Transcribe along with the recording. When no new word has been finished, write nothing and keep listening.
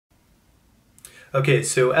Okay,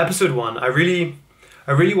 so episode 1, I really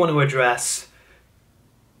want to address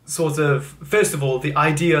sort of, first of all, the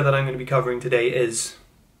idea that I'm going to be covering today is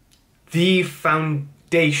the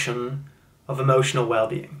foundation of emotional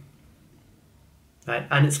well-being. Right?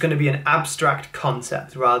 And it's going to be an abstract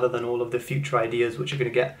concept rather than all of the future ideas which are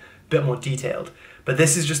going to get a bit more detailed. But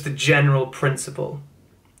this is just the general principle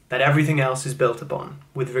that everything else is built upon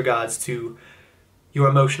with regards to your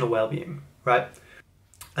emotional well-being, right?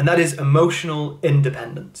 And that is emotional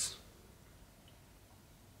independence,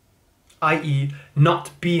 i.e. not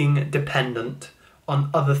being dependent on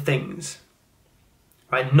other things,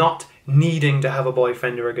 right? Not needing to have a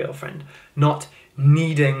boyfriend or a girlfriend, not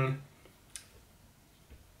needing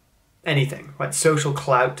anything, right? Social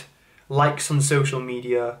clout, likes on social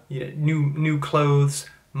media, new clothes,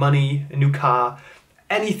 money, a new car,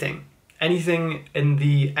 anything in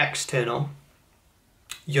the external,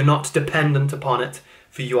 you're not dependent upon it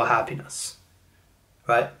for your happiness,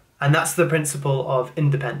 right? And that's the principle of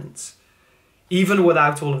independence. Even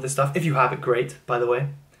without all of this stuff, if you have it, great, by the way,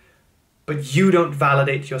 but you don't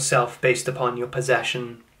validate yourself based upon your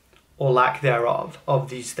possession or lack thereof of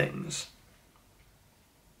these things,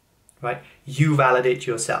 right? You validate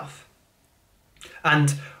yourself.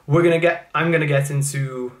 And I'm gonna get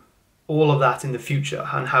into all of that in the future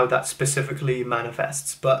and how that specifically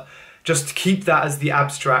manifests, but just keep that as the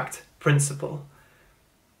abstract principle.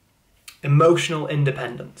 Emotional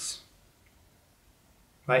independence,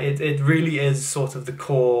 right? It really is sort of the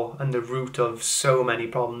core and the root of so many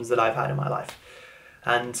problems that I've had in my life.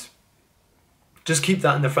 And just keep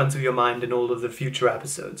that in the front of your mind in all of the future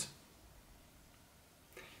episodes.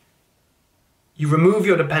 You remove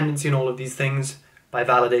your dependency on all of these things by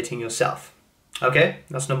validating yourself. Okay,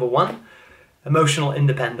 that's number 1, emotional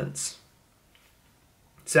independence.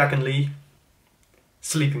 Secondly,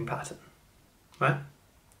 sleeping pattern, right?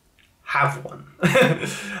 Have one.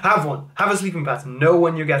 Have one. Have a sleeping pattern. Know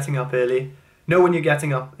when you're getting up early. Know when you're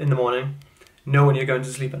getting up in the morning. Know when you're going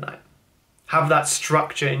to sleep at night. Have that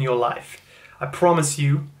structure in your life. I promise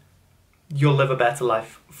you, you'll live a better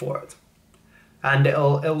life for it. And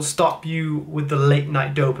it'll stop you with the late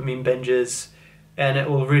night dopamine binges, and it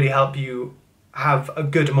will really help you have a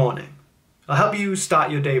good morning. It'll help you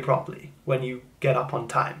start your day properly when you get up on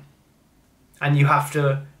time. And you have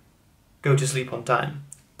to go to sleep on time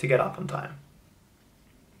to get up on time.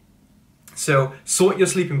 So sort your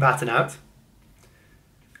sleeping pattern out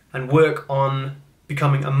and work on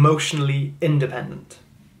becoming emotionally independent.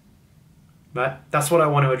 Right? That's what I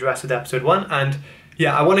want to address with episode 1. And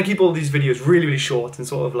yeah, I want to keep all these videos really, really short and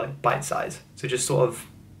sort of like bite size. So just sort of,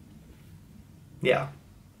 yeah.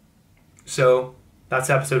 So that's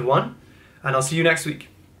episode 1, and I'll see you next week.